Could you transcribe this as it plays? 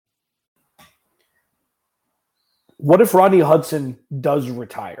What if Rodney Hudson does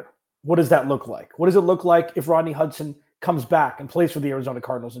retire? What does that look like? What does it look like if Rodney Hudson comes back and plays for the Arizona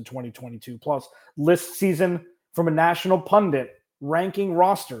Cardinals in 2022? Plus, list season from a national pundit ranking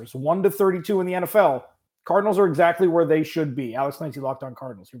rosters 1 to 32 in the NFL. Cardinals are exactly where they should be. Alex Clancy, Locked On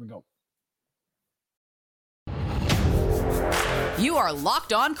Cardinals. Here we go. You are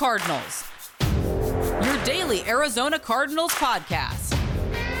Locked On Cardinals, your daily Arizona Cardinals podcast.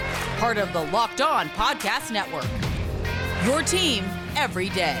 Part of the Locked On Podcast Network, your team every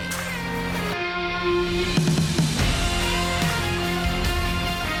day.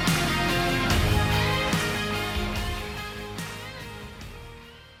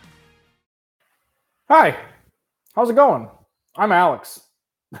 Hi, how's it going? I'm Alex.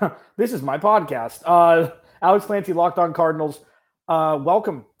 This is my podcast. Alex Clancy, Locked On Cardinals.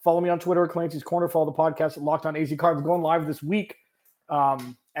 Welcome. Follow me on Twitter, Clancy's Corner. Follow the podcast at Locked On AZ Cardinals. Going live this week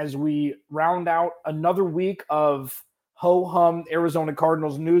as we round out another week of ho-hum Arizona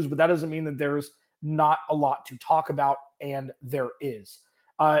Cardinals news, but that doesn't mean that there's not a lot to talk about, and there is.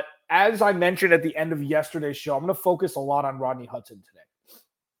 As I mentioned at the end of yesterday's show, I'm going to focus a lot on Rodney Hudson today.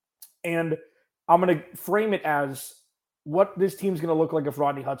 And I'm going to frame it as what this team's going to look like if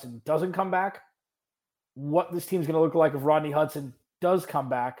Rodney Hudson doesn't come back, what this team's going to look like if Rodney Hudson does come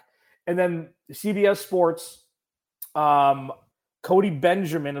back, and then CBS Sports, Cody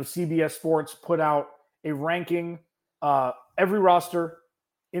Benjamin of CBS Sports put out a ranking, every roster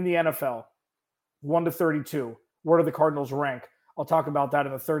in the NFL, 1 to 32. Where do the Cardinals rank? I'll talk about that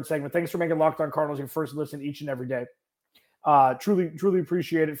in the third segment. Thanks for making Locked On Cardinals your first listen each and every day. Truly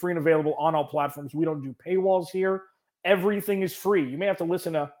appreciate it. Free and available on all platforms. We don't do paywalls here. Everything is free. You may have to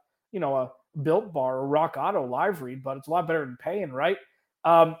listen to, a Built Bar or Rock Auto live read, but it's a lot better than paying, right?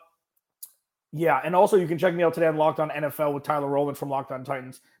 Yeah, and also you can check me out today on Locked On NFL with Tyler Rowland from Locked On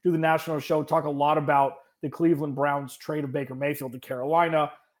Titans. Do the national show, talk a lot about the Cleveland Browns trade of Baker Mayfield to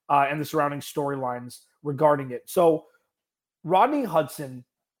Carolina and the surrounding storylines regarding it. So Rodney Hudson,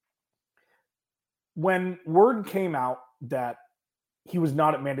 when word came out that he was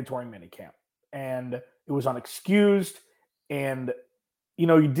not at mandatory minicamp and it was unexcused and,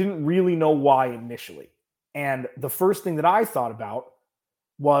 you didn't really know why initially. And the first thing that I thought about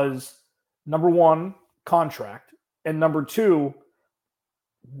was, number one, contract, and number two,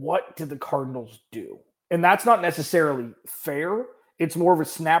 what did the Cardinals do? And that's not necessarily fair. It's more of a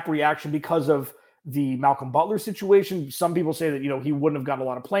snap reaction because of the Malcolm Butler situation. Some people say that, he wouldn't have gotten a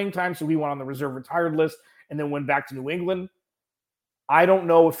lot of playing time, so he went on the reserve retired list and then went back to New England. I don't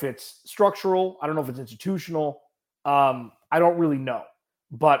know if it's structural. I don't know if it's institutional. I don't really know.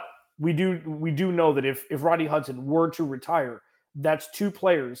 But we do know that if Rodney Hudson were to retire, that's two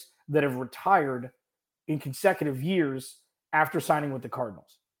players that have retired in consecutive years after signing with the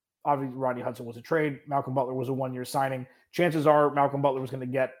Cardinals. Obviously, Rodney Hudson was a trade. Malcolm Butler was a one-year signing. Chances are Malcolm Butler was going to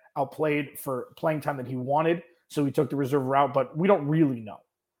get outplayed for playing time that he wanted, so he took the reserve route, but we don't really know.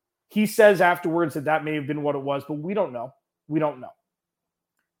 He says afterwards that may have been what it was, but we don't know. We don't know.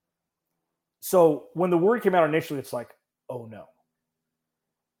 So when the word came out initially, it's like, oh no.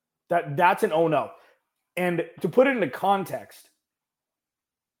 That's an oh no. And to put it into context,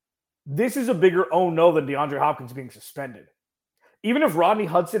 this is a bigger oh no than DeAndre Hopkins being suspended. Even if Rodney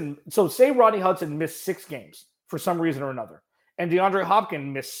Hudson, say Rodney Hudson missed 6 games for some reason or another, and DeAndre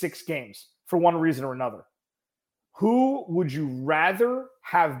Hopkins missed 6 games for one reason or another, who would you rather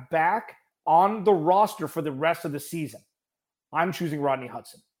have back on the roster for the rest of the season? I'm choosing Rodney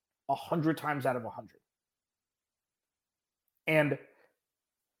Hudson 100 times out of 100. And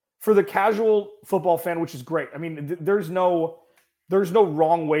for the casual football fan, which is great. I mean, there's no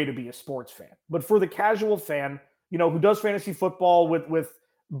wrong way to be a sports fan. But for the casual fan, who does fantasy football with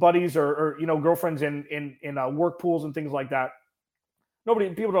buddies or girlfriends in work pools and things like that,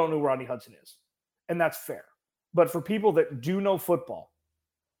 people don't know who Rodney Hudson is. And that's fair. But for people that do know football,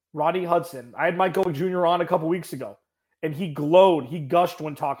 Rodney Hudson, I had Mike Golick Jr. on a couple weeks ago, and he gushed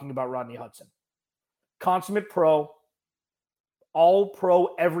when talking about Rodney Hudson. Consummate pro, all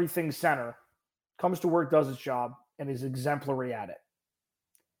pro, everything center, comes to work, does his job, and is exemplary at it.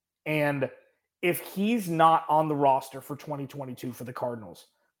 And if he's not on the roster for 2022 for the Cardinals,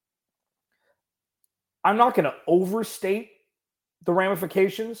 I'm not going to overstate the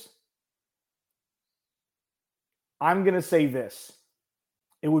ramifications. I'm going to say this.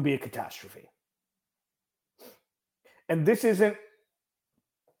 It would be a catastrophe. And this isn't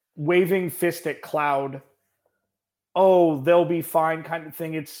waving fist at cloud, oh, they'll be fine kind of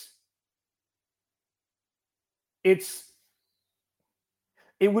thing. It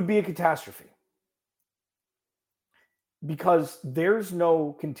would be a catastrophe. because there's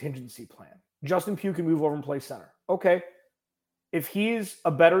no contingency plan. Justin Pugh can move over and play center. Okay, if he's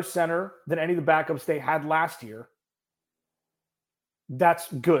a better center than any of the backups they had last year, that's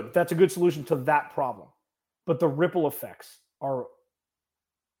good. That's a good solution to that problem. But the ripple effects are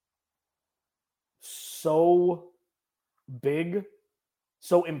so big,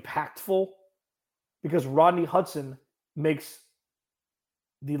 so impactful, because Rodney Hudson makes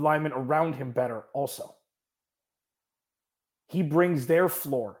the linemen around him better also. He brings their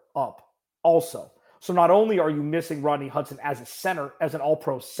floor up also. So not only are you missing Rodney Hudson as a center, as an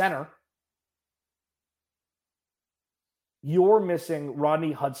all-pro center, you're missing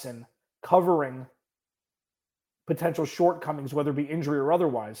Rodney Hudson covering potential shortcomings, whether it be injury or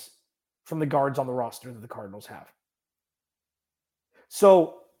otherwise, from the guards on the roster that the Cardinals have.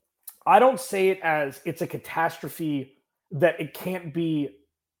 So I don't say it as it's a catastrophe that it can't be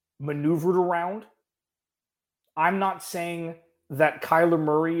maneuvered around. I'm not saying that Kyler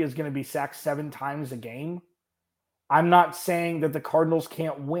Murray is going to be sacked 7 times a game. I'm not saying that the Cardinals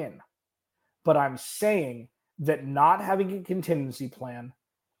can't win. But I'm saying that not having a contingency plan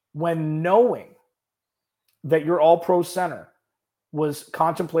when knowing that your all-pro center was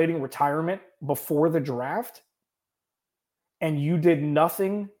contemplating retirement before the draft and you did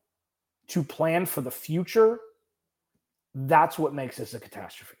nothing to plan for the future, that's what makes this a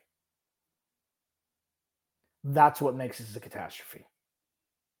catastrophe. That's what makes this a catastrophe.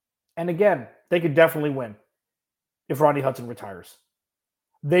 And again, they could definitely win if Rodney Hudson retires.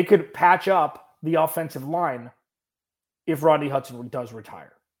 They could patch up the offensive line if Rodney Hudson does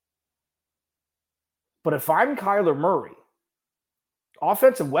retire. But if I'm Kyler Murray,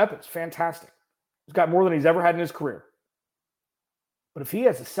 offensive weapons, fantastic. He's got more than he's ever had in his career. But if he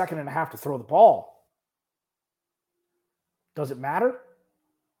has a second and a half to throw the ball, does it matter?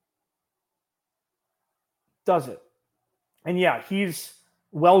 Does it? And yeah, he's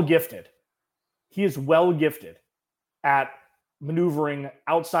well gifted. He is well gifted at maneuvering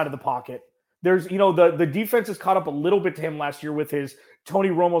outside of the pocket. There's, the defense has caught up a little bit to him last year with his Tony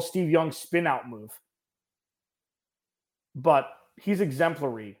Romo, Steve Young spin out move. But he's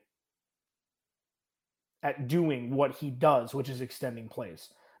exemplary at doing what he does, which is extending plays.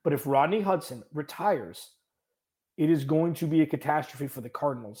 But if Rodney Hudson retires, it is going to be a catastrophe for the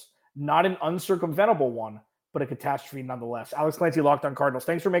Cardinals. Not an uncircumventable one, but a catastrophe nonetheless. Alex Clancy, Locked On Cardinals.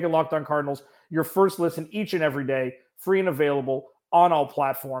 Thanks for making Locked On Cardinals your first listen each and every day, free and available on all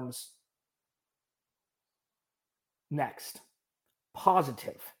platforms. Next,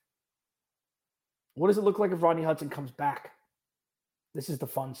 positive. What does it look like if Rodney Hudson comes back? This is the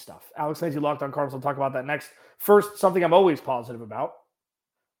fun stuff. Alex Clancy, Locked On Cardinals. I'll talk about that next. First, something I'm always positive about.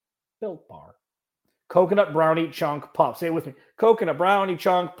 Built Bar. Coconut brownie chunk puff. Say it with me. Coconut brownie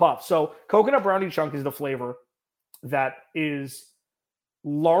chunk puff. So coconut brownie chunk is the flavor that is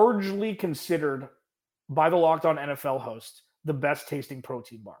largely considered by the Locked On NFL host the best tasting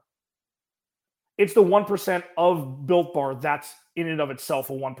protein bar. It's the 1% of Built Bar that's in and of itself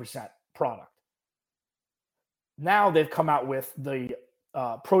a 1% product. Now they've come out with the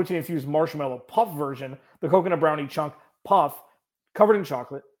protein-infused marshmallow puff version, the coconut brownie chunk puff, covered in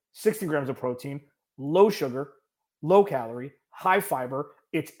chocolate, 60 grams of protein, low sugar, low calorie, high fiber.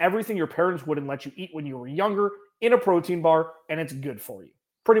 It's everything your parents wouldn't let you eat when you were younger in a protein bar, and it's good for you.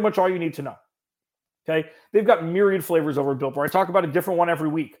 Pretty much all you need to know. Okay? They've got myriad flavors over at Built Bar. I talk about a different one every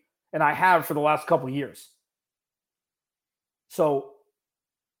week, and I have for the last couple of years. So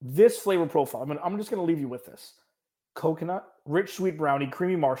this flavor profile, I'm just going to leave you with this. Coconut, rich sweet brownie,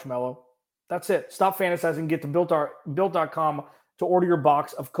 creamy marshmallow. That's it. Stop fantasizing. Get to Built.com to order your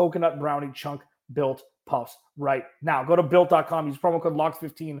box of coconut brownie chunk Built Puffs right now. Go to Built.com, use promo code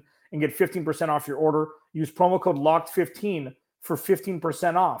LOCKED15 and get 15% off your order. Use promo code LOCKED15 for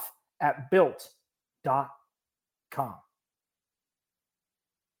 15% off at Built.com.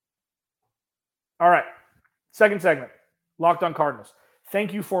 All right. Second segment, Locked On Cardinals.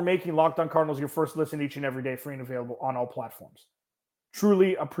 Thank you for making Locked On Cardinals your first listen each and every day, free and available on all platforms.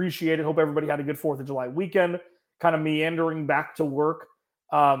 Truly appreciate it. Hope everybody had a good 4th of July weekend, kind of meandering back to work.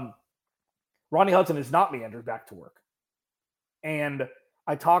 Rodney Hudson is not meandered back to work. And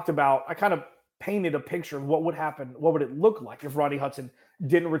I kind of painted a picture of what would happen, what would it look like if Rodney Hudson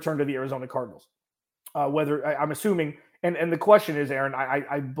didn't return to the Arizona Cardinals. I'm assuming, and the question is, Aaron,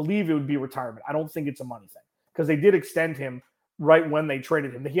 I believe it would be retirement. I don't think it's a money thing because they did extend him right when they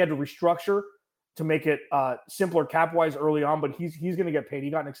traded him. He had to restructure to make it simpler cap-wise early on, but he's going to get paid. He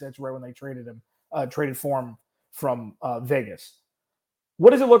got an extension right when they traded for him from Vegas. What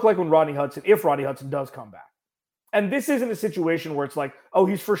does it look like if Rodney Hudson does come back? And this isn't a situation where it's like, oh,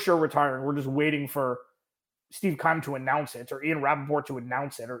 he's for sure retiring. We're just waiting for Steve Keim to announce it or Ian Rappaport to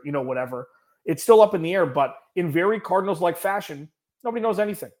announce it or, whatever. It's still up in the air, but in very Cardinals-like fashion, nobody knows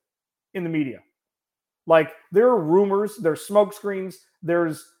anything in the media. Like, there are rumors, there's smoke screens,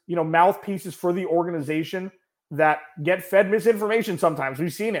 there's, mouthpieces for the organization that get fed misinformation sometimes.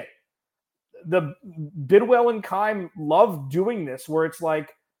 We've seen it. The Bidwell and Keim love doing this, where it's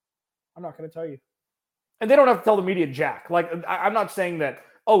like, I'm not going to tell you. And they don't have to tell the media jack. Like, I'm not saying that,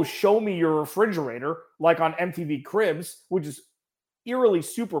 show me your refrigerator, like on MTV Cribs, which is eerily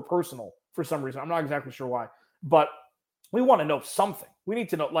super personal for some reason. I'm not exactly sure why. But we want to know something. We need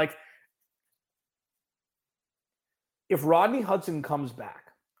to know, like, if Rodney Hudson comes back,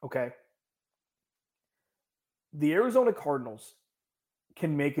 okay, the Arizona Cardinals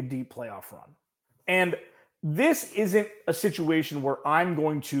can make a deep playoff run. And this isn't a situation where I'm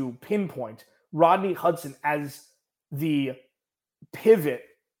going to pinpoint Rodney Hudson as the pivot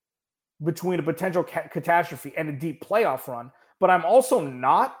between a potential catastrophe and a deep playoff run, but I'm also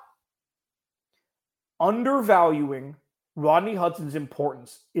not undervaluing Rodney Hudson's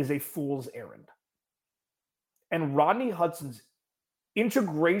importance is a fool's errand. And Rodney Hudson's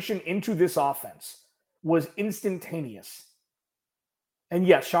integration into this offense was instantaneous. And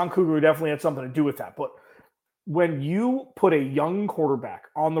yes, Sean Cougar definitely had something to do with that. But when you put a young quarterback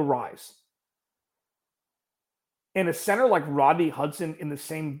on the rise and a center like Rodney Hudson in the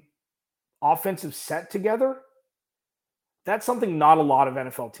same offensive set together, that's something not a lot of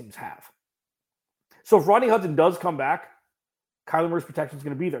NFL teams have. So if Rodney Hudson does come back, Kyler Murray's protection is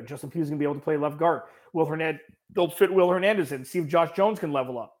going to be there. Justin Fields is going to be able to play left guard. They'll fit Will Hernandez in, see if Josh Jones can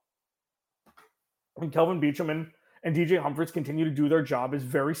level up. And Kelvin Beachum and DJ Humphries continue to do their job as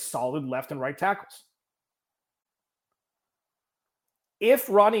very solid left and right tackles. If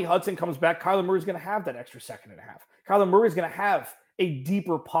Rodney Hudson comes back, Kyler Murray is going to have that extra second and a half. Kyler Murray is going to have a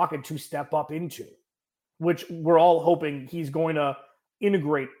deeper pocket to step up into, which we're all hoping he's going to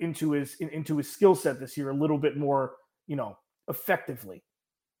integrate into his skill set this year a little bit more, effectively.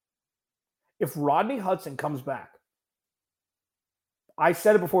 If Rodney Hudson comes back, I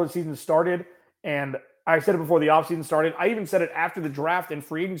said it before the season started, and I said it before the offseason started. I even said it after the draft and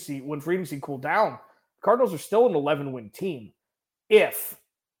free agency, when free agency cooled down. The Cardinals are still an 11-win team. If.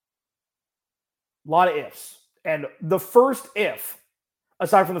 A lot of ifs. And the first if,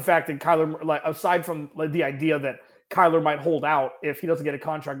 aside from the fact that aside from the idea that Kyler might hold out if he doesn't get a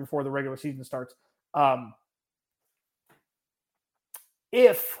contract before the regular season starts,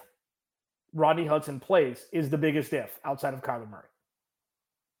 if Rodney Hudson plays is the biggest if outside of Kyler Murray.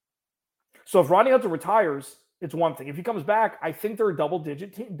 So if Rodney Hudson retires, it's one thing. If he comes back, I think they're a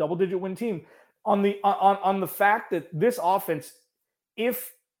double-digit win team. On the fact that this offense,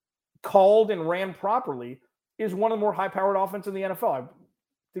 if called and ran properly, is one of the more high-powered offenses in the NFL. I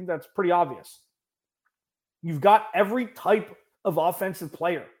think that's pretty obvious. You've got every type of offensive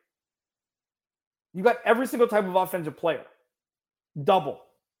player. You've got every single type of offensive player. Double.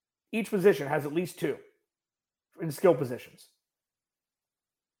 Each position has at least two in skill positions.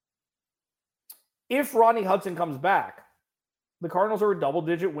 If Rodney Hudson comes back, the Cardinals are a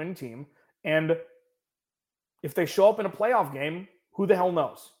double-digit win team. And if they show up in a playoff game, who the hell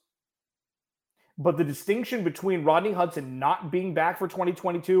knows? But the distinction between Rodney Hudson not being back for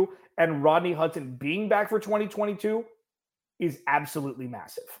 2022 and Rodney Hudson being back for 2022 is absolutely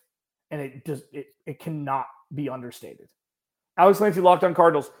massive. And it cannot be understated. Alex Clancy, Locked On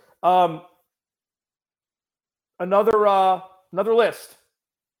Cardinals. Another list.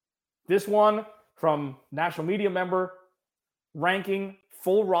 This one from national media member ranking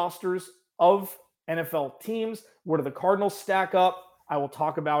full rosters of NFL teams. Where do the Cardinals stack up? I will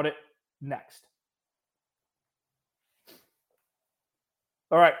talk about it next.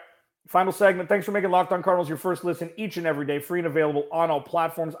 All right, final segment. Thanks for making Locked On Cardinals your first listen each and every day, free and available on all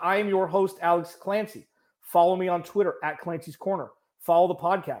platforms. I am your host, Alex Clancy. Follow me on Twitter at Clancy's Corner. Follow the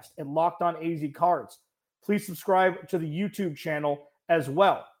podcast at Locked On AZ Cards. Please subscribe to the YouTube channel as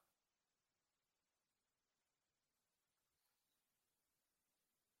well.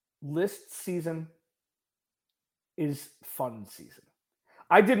 List season is fun season.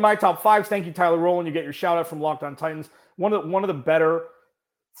 I did my top fives. Thank you, Tyler Rowland. You get your shout out from Locked On Titans. One of the better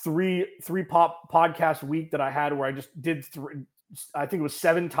three pop podcast week that I had, where I just did I think it was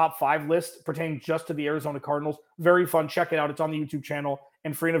 7 top 5 lists pertaining just to the Arizona Cardinals. Very fun. Check it out. It's on the YouTube channel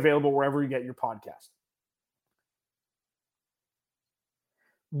and free and available wherever you get your podcast.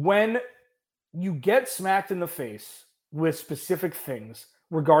 When you get smacked in the face with specific things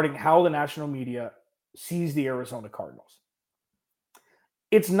regarding how the national media sees the Arizona Cardinals,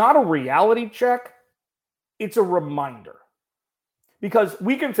 it's not a reality check. It's a reminder. Because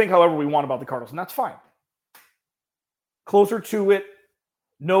we can think however we want about the Cardinals, and that's fine. Closer to it,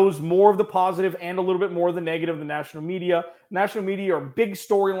 knows more of the positive and a little bit more of the negative of the national media. National media are big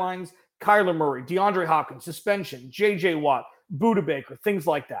storylines. Kyler Murray, DeAndre Hopkins, suspension, J.J. Watt, Budda Baker, things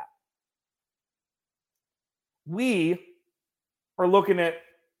like that. We are looking at,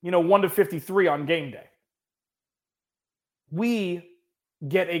 1-53 on game day. We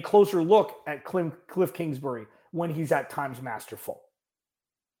get a closer look at Cliff Kingsbury when he's at times masterful.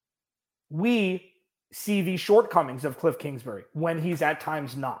 We see the shortcomings of Cliff Kingsbury when he's at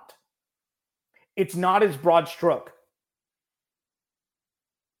times not. It's not his broad stroke.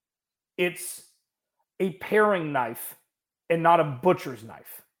 It's a paring knife and not a butcher's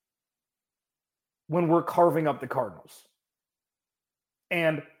knife when we're carving up the Cardinals.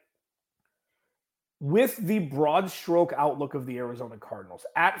 And with the broad stroke outlook of the Arizona Cardinals,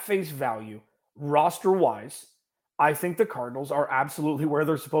 at face value, roster-wise, I think the Cardinals are absolutely where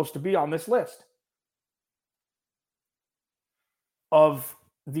they're supposed to be on this list. Of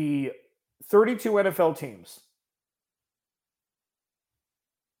the 32 NFL teams,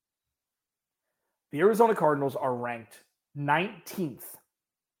 the Arizona Cardinals are ranked 19th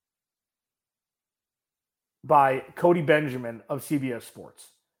by Cody Benjamin of CBS Sports.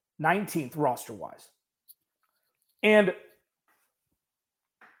 19th roster-wise. And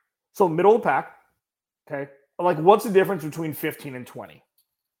so middle of the pack, okay? Like, what's the difference between 15 and 20?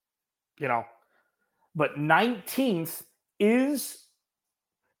 But 19th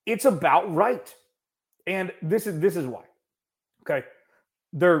it's about right. And this is why. Okay?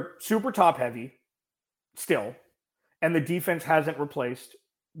 They're super top heavy still, and the defense hasn't replaced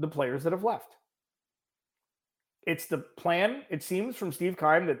the players that have left. It's the plan, it seems, from Steve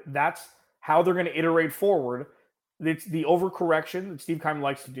Keim that's how they're going to iterate forward. It's the overcorrection that Steve Keim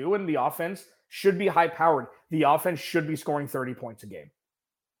likes to do, and the offense should be high-powered. The offense should be scoring 30 points a game.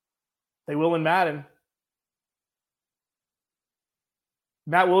 They will in Madden.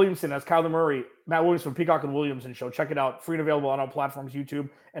 Matt Williamson as Kyler Murray. Matt Williamson from Peacock and Williamson Show. Check it out. Free and available on all platforms, YouTube,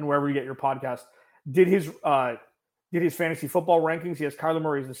 and wherever you get your podcast. Did his fantasy football rankings. He has Kyler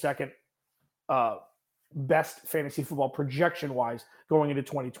Murray as the second best fantasy football projection-wise going into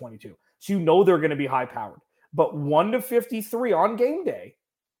 2022. So they're going to be high-powered. But 1-53 on game day,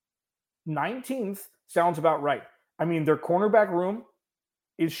 19th sounds about right. I mean, their cornerback room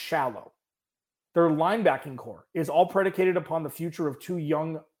is shallow. Their linebacking core is all predicated upon the future of two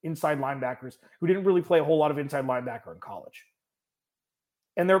young inside linebackers who didn't really play a whole lot of inside linebacker in college.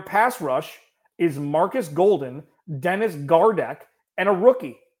 And their pass rush is Marcus Golden, Dennis Gardeck, and a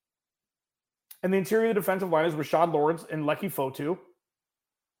rookie. And the interior defensive line is Rashad Lawrence and Leki Fotu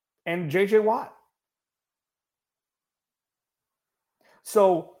and J.J. Watt.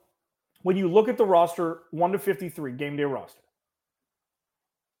 So when you look at the roster, 1-53, game day roster,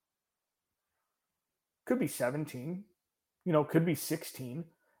 could be 17, could be 16,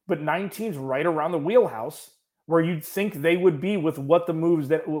 but 19 is right around the wheelhouse where you'd think they would be with the moves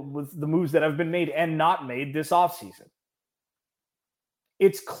that have been made and not made this offseason.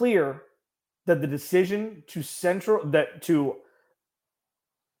 It's clear that the decision to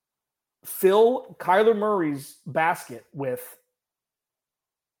fill Kyler Murray's basket with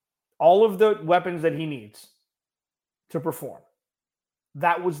all of the weapons that he needs to perform,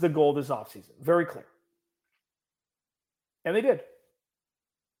 that was the goal this offseason. Very clear. And they did.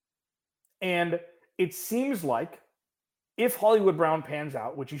 And it seems like if Hollywood Brown pans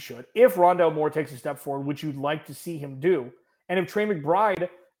out, which he should, if Rondale Moore takes a step forward, which you'd like to see him do, and if Trey McBride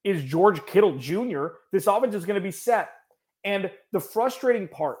is George Kittle Jr., this offense is going to be set. And the frustrating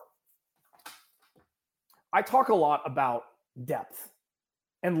part, I talk a lot about depth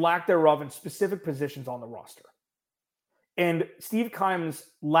and lack thereof in specific positions on the roster. And Steve Keim's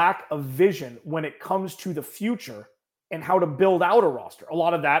lack of vision when it comes to the future and how to build out a roster. A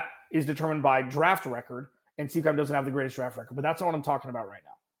lot of that is determined by draft record, and Steve Keim doesn't have the greatest draft record, but that's not what I'm talking about right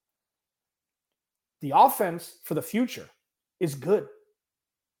now. The offense for the future is good.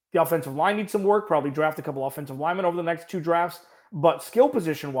 The offensive line needs some work, probably draft a couple offensive linemen over the next 2 drafts, but skill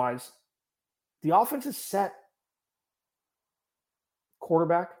position-wise, the offense is set.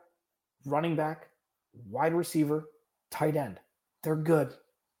 Quarterback, running back, wide receiver, tight end. They're good.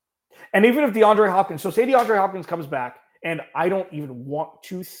 And even if DeAndre Hopkins, say DeAndre Hopkins comes back, and I don't even want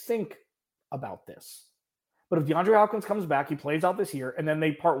to think about this, but if DeAndre Hopkins comes back, he plays out this year, and then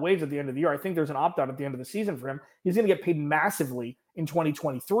they part ways at the end of the year, I think there's an opt-out at the end of the season for him. He's going to get paid massively in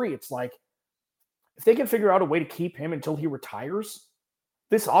 2023. It's like, if they can figure out a way to keep him until he retires,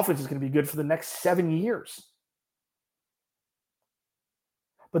 this offense is going to be good for the next 7 years.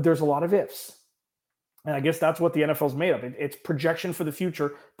 But there's a lot of ifs. And I guess that's what the NFL's made of. It's projection for the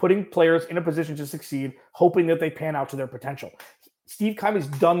future, putting players in a position to succeed, hoping that they pan out to their potential. Steve Keim has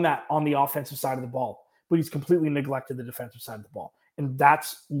done that on the offensive side of the ball, but he's completely neglected the defensive side of the ball. And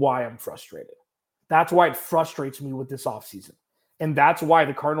that's why I'm frustrated. That's why it frustrates me with this offseason. And that's why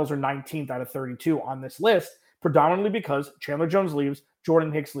the Cardinals are 19th out of 32 on this list, predominantly because Chandler Jones leaves,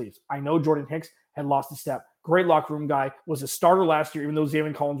 Jordan Hicks leaves. I know Jordan Hicks had lost a step. Great locker room guy, was a starter last year, even though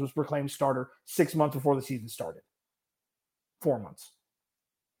Zaven Collins was proclaimed starter 6 months before the season started. 4 months.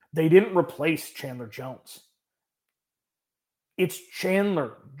 They didn't replace Chandler Jones. It's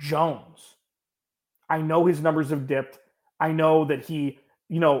Chandler Jones. I know his numbers have dipped. I know that he,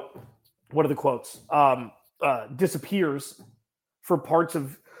 what are the quotes? Disappears for parts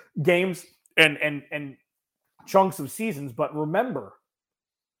of games and chunks of seasons. But remember,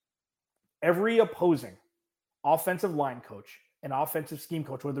 every opposing offensive line coach and offensive scheme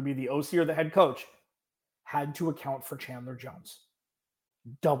coach, whether it be the OC or the head coach, had to account for Chandler Jones.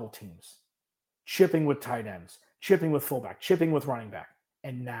 Double teams, chipping with tight ends, chipping with fullback, chipping with running back.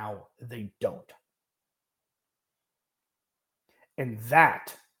 And now they don't. And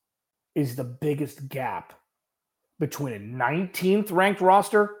that is the biggest gap between a 19th ranked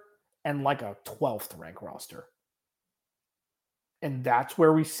roster and like a 12th ranked roster. And that's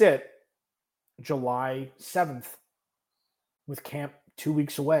where we sit July 7th with camp 2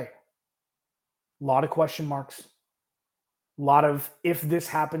 weeks away. A lot of question marks. A lot of if this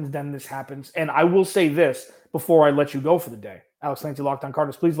happens, then this happens. And I will say this before I let you go for the day. Alex Clancy, Locked On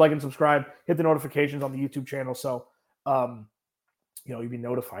Cardinals. Please like and subscribe. Hit the notifications on the YouTube channel so you'll be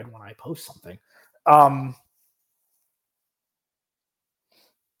notified when I post something.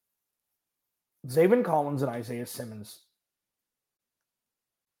 Zaven Collins and Isaiah Simmons,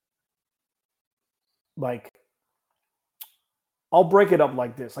 I'll break it up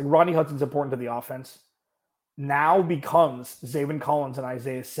like this. Like Rodney Hudson's important to the offense. Now becomes Zaven Collins and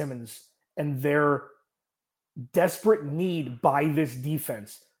Isaiah Simmons and their desperate need by this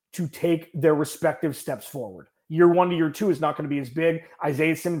defense to take their respective steps forward. Year 1 to year 2 is not going to be as big.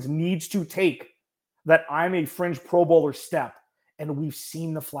 Isaiah Simmons needs to take that I'm a fringe Pro Bowler step. And we've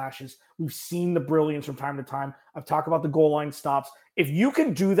seen the flashes. We've seen the brilliance from time to time. I've talked about the goal line stops. If you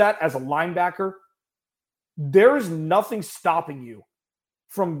can do that as a linebacker, there's nothing stopping you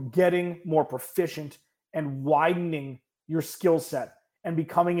from getting more proficient and widening your skill set and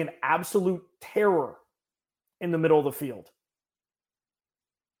becoming an absolute terror in the middle of the field.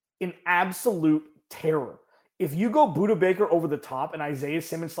 An absolute terror. If you go Budda Baker over the top and Isaiah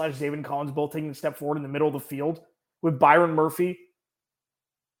Simmons / Zaven Collins both taking a step forward in the middle of the field with Byron Murphy,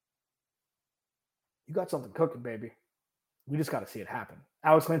 you got something cooking, baby. We just got to see it happen.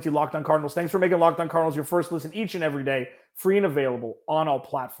 Alex Clancy, Locked On Cardinals. Thanks for making Locked On Cardinals your first listen each and every day, free and available on all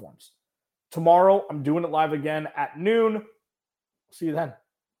platforms. Tomorrow, I'm doing it live again at noon. See you then.